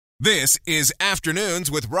This is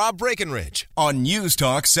Afternoons with Rob Breckenridge on News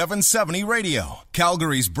Talk 770 Radio,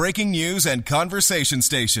 Calgary's breaking news and conversation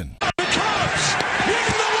station. The Cubs win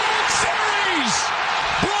the World Series!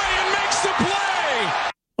 Brian makes the play!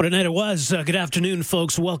 What a night it was. Good afternoon,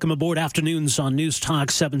 folks. Welcome aboard Afternoons on News Talk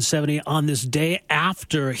 770 on this day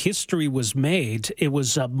after history was made. It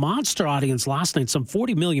was a monster audience last night. Some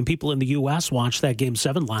 40 million people in the U.S. watched that Game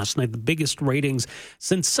 7 last night, the biggest ratings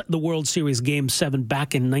since the World Series Game 7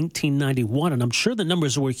 back in 1991. And I'm sure the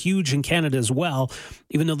numbers were huge in Canada as well.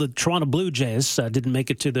 Even though the Toronto Blue Jays didn't make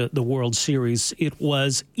it to the World Series, it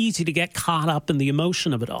was easy to get caught up in the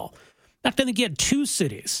emotion of it all. In fact, I think you had two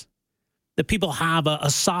cities that people have a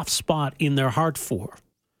soft spot in their heart for.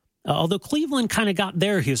 Although Cleveland kind of got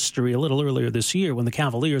their history a little earlier this year when the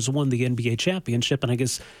Cavaliers won the NBA championship. And I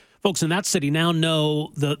guess folks in that city now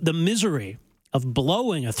know the misery of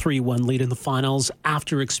blowing a 3-1 lead in the finals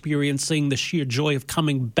after experiencing the sheer joy of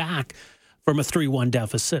coming back from a 3-1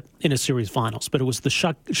 deficit in a series finals. But it was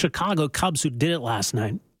the Chicago Cubs who did it last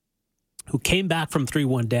night, who came back from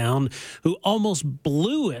 3-1 down, who almost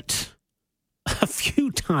blew it a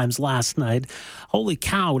few times last night. Holy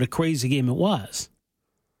cow, what a crazy game it was.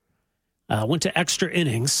 Went to extra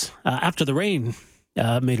innings after the rain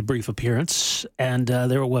made a brief appearance, and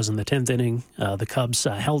there it was in the 10th inning. The Cubs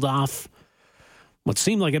held off what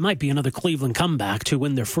seemed like it might be another Cleveland comeback to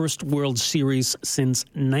win their first World Series since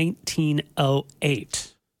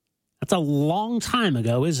 1908. That's a long time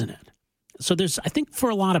ago, isn't it? So there's, I think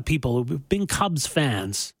for a lot of people who've been Cubs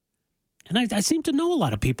fans, and I seem to know a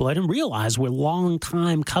lot of people I didn't realize were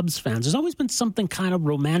long-time Cubs fans. There's always been something kind of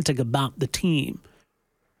romantic about the team.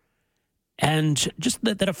 And just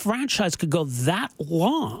that a franchise could go that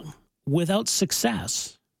long without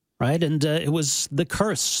success, right? And it was the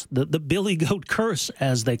curse, the Billy Goat curse,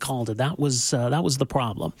 as they called it. That was the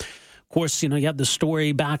problem. Of course, you know, you have the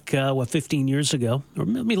story back, 15 years ago, or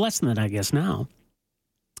maybe less than that, I guess now,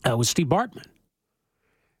 was Steve Bartman.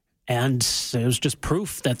 And it was just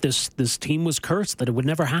proof that this team was cursed, that it would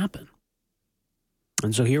never happen.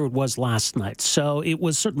 And so here it was last night. So it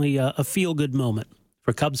was certainly a feel-good moment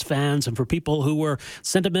for Cubs fans and for people who were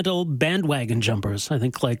sentimental bandwagon jumpers, I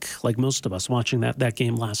think like most of us watching that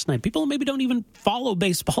game last night. People who maybe don't even follow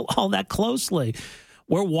baseball all that closely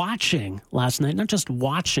were watching last night, not just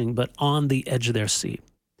watching, but on the edge of their seat.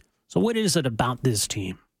 So what is it about this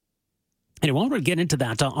team? Anyway, we're going to get into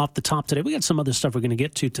that off the top today. We got some other stuff we're going to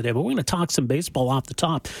get to today, but we're going to talk some baseball off the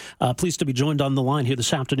top. Pleased to be joined on the line here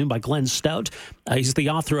this afternoon by Glenn Stout. He's the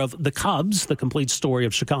author of The Cubs, The Complete Story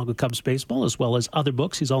of Chicago Cubs Baseball, as well as other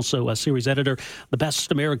books. He's also a series editor, The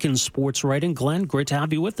Best American Sports Writing. Glenn, great to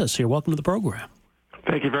have you with us here. Welcome to the program.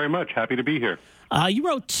 Thank you very much. Happy to be here. You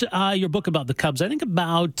wrote your book about the Cubs, I think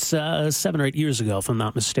about 7 or 8 years ago, if I'm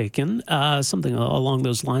not mistaken, something along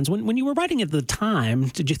those lines. When you were writing at the time,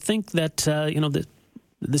 did you think that that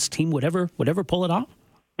this team would ever pull it off?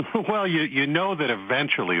 Well, you know that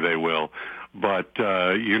eventually they will, but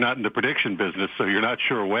you're not in the prediction business, so you're not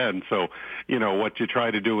sure when. So, what you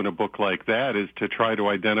try to do in a book like that is to try to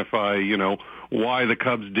identify, why the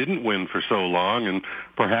Cubs didn't win for so long, and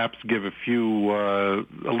perhaps give a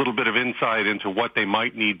little bit of insight into what they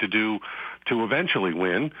might need to do to eventually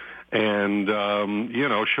win. And,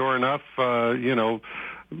 sure enough,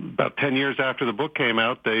 about 10 years after the book came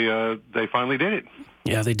out, they finally did it.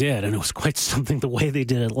 Yeah, they did, and it was quite something the way they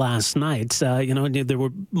did it last night. There were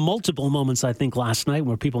multiple moments, I think, last night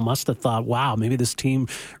where people must have thought, wow, maybe this team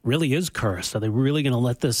really is cursed. Are they really going to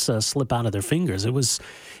let this slip out of their fingers? It must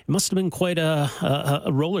have been quite a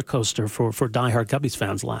roller coaster for diehard Cubbies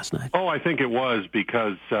fans last night. Oh, I think it was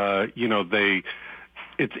because,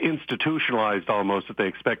 it's institutionalized almost that they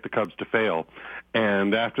expect the Cubs to fail.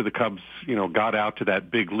 And after the Cubs, got out to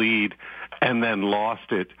that big lead and then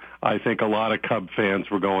lost it, I think a lot of Cub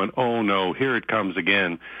fans were going, oh, no, here it comes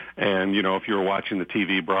again. And, if you were watching the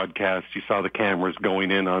TV broadcast, you saw the cameras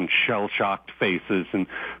going in on shell-shocked faces and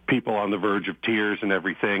people on the verge of tears and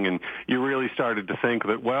everything. And you really started to think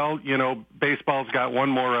that, well, baseball's got one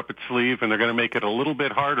more up its sleeve, and they're going to make it a little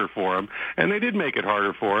bit harder for them. And they did make it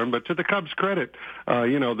harder for them. But to the Cubs' credit,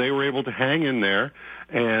 they were able to hang in there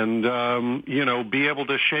and, be able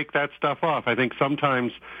to shake that stuff off. I think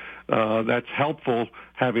sometimes that's helpful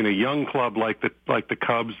having a young club like the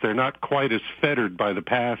Cubs. They're not quite as fettered by the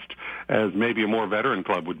past as maybe a more veteran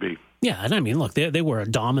club would be. Yeah, and I mean, look, they were a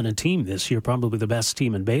dominant team this year, probably the best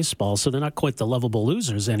team in baseball, so they're not quite the lovable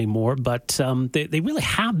losers anymore, but they really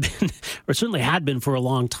have been, or certainly had been for a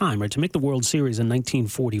long time, right? To make the World Series in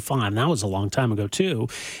 1945, that was a long time ago, too,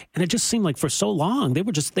 and it just seemed like for so long, they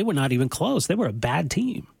were not even close. They were a bad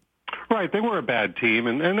team. Right, they were a bad team,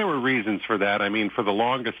 and there were reasons for that. I mean, for the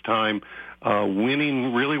longest time,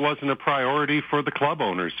 winning really wasn't a priority for the club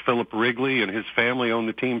owners. Philip Wrigley and his family owned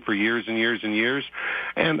the team for years and years and years,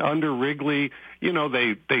 and under Wrigley, you know,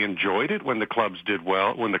 they enjoyed it when the club did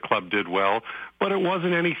well, but it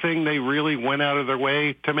wasn't anything they really went out of their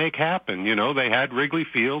way to make happen. You know, they had Wrigley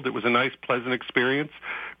Field. It was a nice, pleasant experience.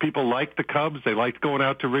 People liked the Cubs. They liked going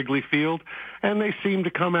out to Wrigley Field, and they seemed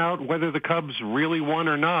to come out whether the Cubs really won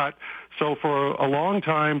or not. So for a long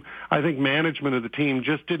time, I think management of the team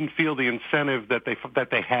just didn't feel the incentive that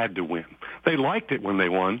they had to win. They liked it when they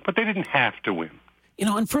won, but they didn't have to win. You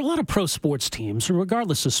know, and for a lot of pro sports teams,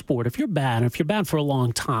 regardless of sport, if you're bad for a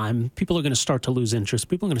long time, people are going to start to lose interest.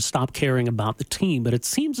 People are going to stop caring about the team. But it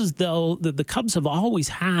seems as though the Cubs have always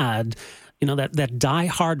had, you know, that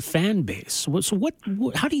diehard fan base. So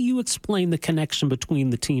how do you explain the connection between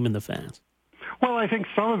the team and the fans? Well, I think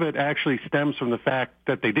some of it actually stems from the fact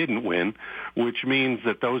that they didn't win, which means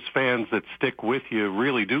that those fans that stick with you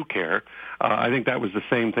really do care. I think that was the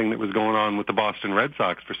same thing that was going on with the Boston Red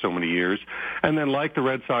Sox for so many years. And then like the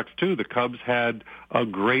Red Sox, too, the Cubs had a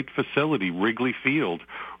great facility, Wrigley Field,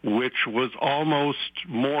 which was almost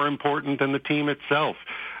more important than the team itself.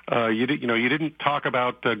 You didn't talk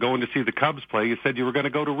about going to see the Cubs play. You said you were going to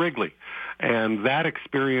go to Wrigley. And that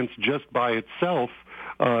experience just by itself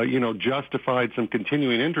justified some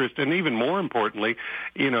continuing interest. And even more importantly,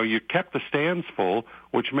 you kept the stands full,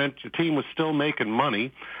 which meant the team was still making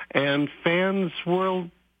money. And fans were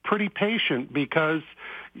pretty patient because,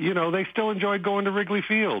 they still enjoyed going to Wrigley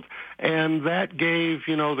Field. And that gave,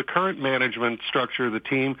 the current management structure of the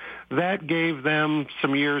team, that gave them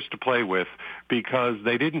some years to play with because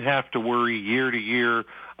they didn't have to worry year to year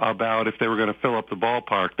about if they were going to fill up the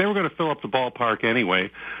ballpark. They were going to fill up the ballpark anyway.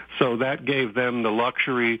 So that gave them the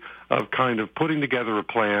luxury of kind of putting together a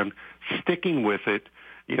plan, sticking with it.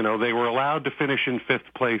 They were allowed to finish in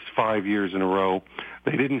fifth place 5 years in a row.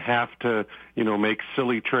 They didn't have to, make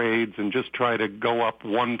silly trades and just try to go up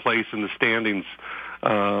one place in the standings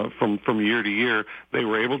from year to year. They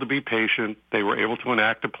were able to be patient. They were able to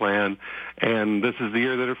enact a plan. And this is the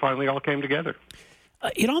year that it finally all came together.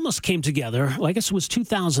 It almost came together. Well, I guess it was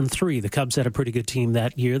 2003. The Cubs had a pretty good team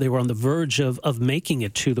that year. They were on the verge of making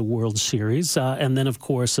it to the World Series. And then, of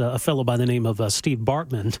course, a fellow by the name of Steve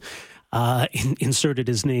Bartman inserted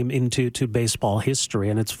his name into baseball history.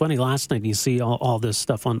 And it's funny, last night you see all this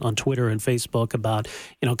stuff on Twitter and Facebook about,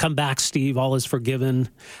 come back, Steve, all is forgiven.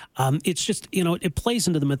 It's just, it plays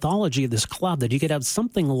into the mythology of this club that you could have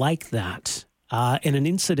something like that in an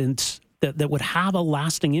incident that would have a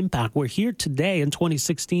lasting impact. We're here today in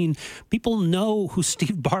 2016. People know who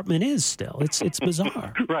Steve Bartman is still. It's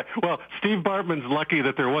bizarre. Right. Well, Steve Bartman's lucky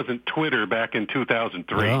that there wasn't Twitter back in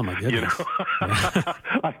 2003. Oh, my goodness.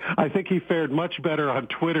 I think he fared much better on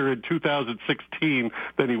Twitter in 2016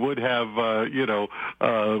 than he would have,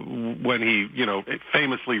 when he,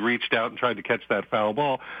 famously reached out and tried to catch that foul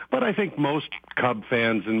ball. But I think most Cub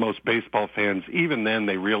fans and most baseball fans, even then,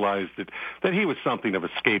 they realized that he was something of a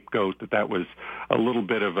scapegoat, that was a little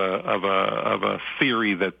bit of a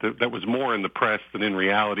theory that was more in the press than in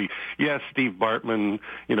reality. Yes, Steve Bartman,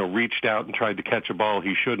 reached out and tried to catch a ball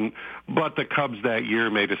he shouldn't, but the Cubs that year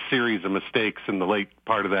made a series of mistakes in the late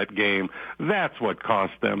part of that game. That's what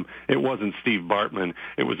cost them. It wasn't Steve Bartman.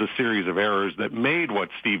 It was a series of errors that made what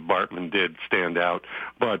Steve Bartman did stand out,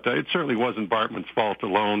 but it certainly wasn't Bartman's fault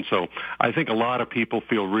alone. So I think a lot of people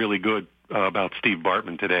feel really good about Steve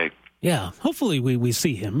Bartman today. Yeah, hopefully we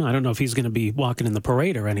see him. I don't know if he's going to be walking in the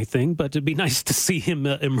parade or anything, but it'd be nice to see him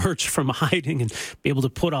emerge from hiding and be able to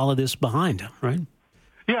put all of this behind him, right?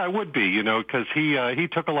 Yeah, it would be, because he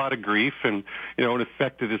took a lot of grief and, it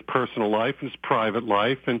affected his personal life and his private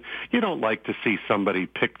life. And you don't like to see somebody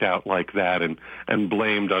picked out like that and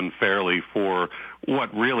blamed unfairly for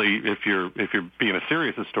what really, if you're being a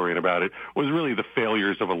serious historian about it, was really the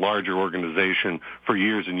failures of a larger organization for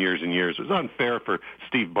years and years and years. It was unfair for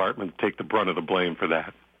Steve Bartman to take the brunt of the blame for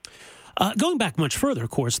that. Going back much further,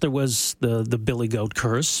 of course, there was the Billy Goat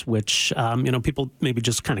curse, which, people, maybe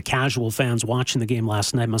just kind of casual fans watching the game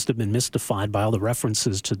last night must have been mystified by all the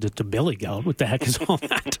references to Billy Goat. What the heck is all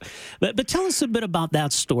that? But tell us a bit about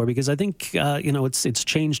that story, because I think, it's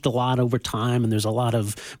changed a lot over time, and there's a lot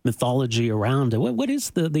of mythology around it. What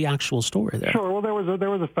is the actual story there? Sure. Well, there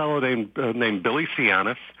was a fellow named Billy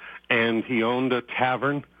Sianis, and he owned a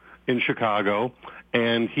tavern in Chicago,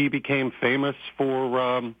 and he became famous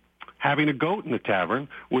for having a goat in the tavern,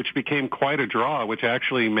 which became quite a draw, which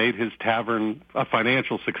actually made his tavern a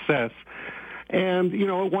financial success. And,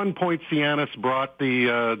 at one point, Sianis brought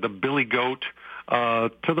the Billy Goat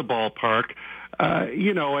to the ballpark,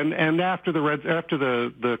 And after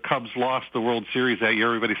the Cubs lost the World Series that year,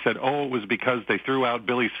 everybody said, oh, it was because they threw out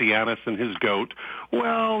Billy Cianis and his goat.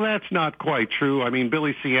 Well, that's not quite true. I mean,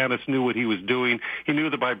 Billy Cianis knew what he was doing. He knew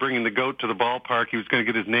that by bringing the goat to the ballpark, he was going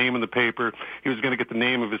to get his name in the paper. He was going to get the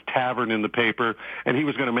name of his tavern in the paper, and he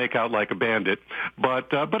was going to make out like a bandit. But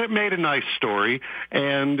it made a nice story,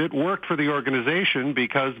 and it worked for the organization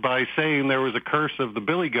because by saying there was a curse of the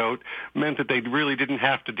Billy goat meant that they really didn't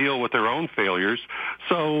have to deal with their own failures.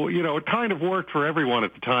 So, it kind of worked for everyone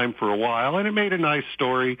at the time for a while, and it made a nice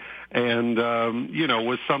story and,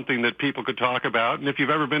 was something that people could talk about. And if you've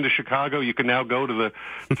ever been to Chicago, you can now go to the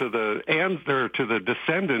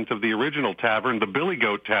descendant of the original tavern, the Billy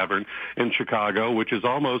Goat Tavern in Chicago, which is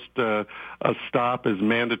almost a stop as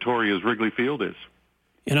mandatory as Wrigley Field is.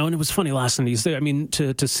 And it was funny last night. He's there. I mean,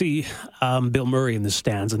 to see Bill Murray in the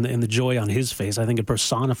stands and the joy on his face, I think it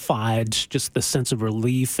personified just the sense of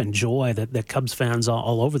relief and joy that Cubs fans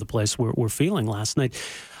all over the place were feeling last night.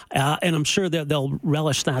 And I'm sure that they'll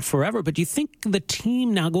relish that forever. But do you think the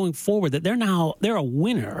team now going forward, that they're a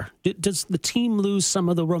winner? Does the team lose some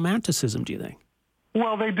of the romanticism, do you think?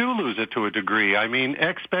 Well, they do lose it to a degree. I mean,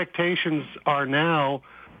 expectations are now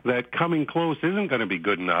that coming close isn't going to be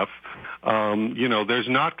good enough. There's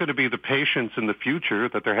not going to be the patience in the future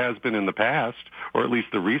that there has been in the past, or at least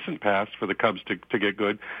the recent past, for the Cubs to get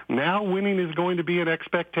good. Now winning is going to be an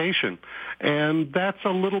expectation, and that's a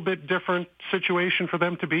little bit different situation for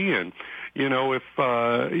them to be in. If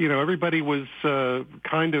everybody was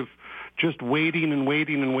kind of just waiting,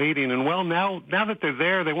 and well, now that they're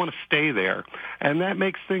there, they want to stay there, and that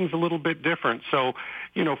makes things a little bit different. So,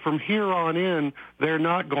 from here on in, they're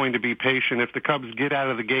not going to be patient. If the Cubs get out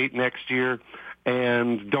of the gate next year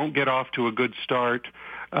and don't get off to a good start,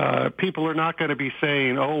 people are not going to be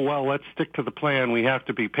saying, oh, well, let's stick to the plan, we have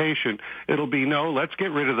to be patient. It'll be, no, let's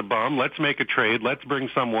get rid of the bum, let's make a trade, let's bring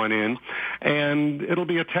someone in, and it'll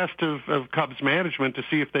be a test of Cubs management to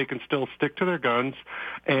see if they can still stick to their guns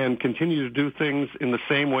and continue to do things in the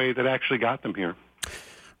same way that actually got them here.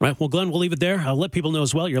 Right. Well, Glenn, we'll leave it there. I'll let people know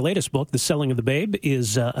as well, your latest book, The Selling of the Babe,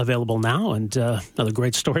 is available now, and another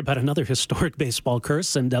great story about another historic baseball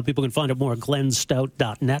curse, and people can find out more at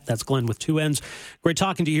glennstout.net. That's Glenn with 2 N's. Great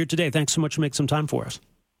talking to you here today. Thanks so much for making some time for us.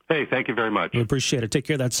 Hey, thank you very much. We appreciate it. Take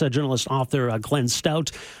care. That's journalist, author Glenn Stout.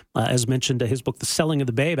 As mentioned, his book, The Selling of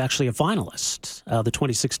the Babe, actually a finalist, the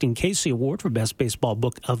 2016 Casey Award for Best Baseball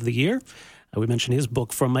Book of the Year. We mentioned his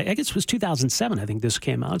book from, I guess it was 2007, I think this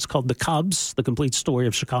came out. It's called The Cubs, The Complete Story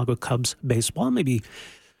of Chicago Cubs Baseball. Maybe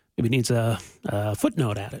needs a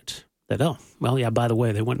footnote at it. That, oh, well, yeah, by the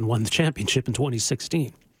way, they went and won the championship in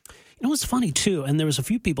 2016. What's funny, too, and there was a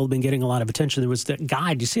few people who have been getting a lot of attention. There was that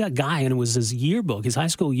guy, do you see that guy? And it was his yearbook, his high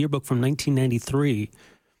school yearbook from 1993,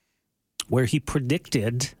 where he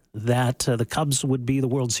predicted that the Cubs would be the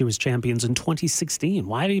World Series champions in 2016.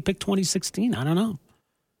 Why did he pick 2016? I don't know.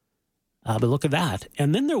 But look at that.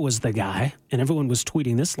 And then there was the guy, and everyone was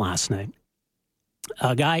tweeting this last night,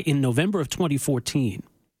 a guy in November of 2014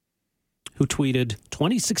 who tweeted,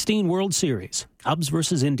 2016 World Series, Cubs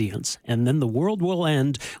versus Indians, and then the world will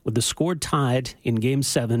end with the score tied in Game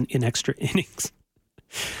 7 in extra innings.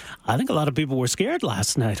 I think a lot of people were scared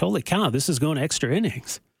last night. Holy cow, this is going to extra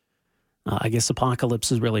innings. I guess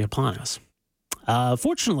apocalypse is really upon us.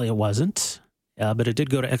 Fortunately, it wasn't. But it did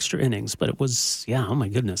go to extra innings. But it was, oh my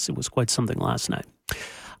goodness, it was quite something last night.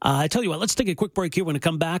 I tell you what, let's take a quick break here. When I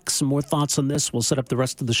come back, some more thoughts on this. We'll set up the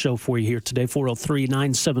rest of the show for you here today.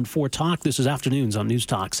 403-974-TALK. This is Afternoons on News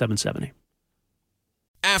Talk 770.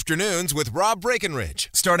 Afternoons with Rob Breckenridge,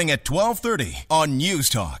 starting at 12:30 on News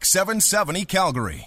Talk 770 Calgary.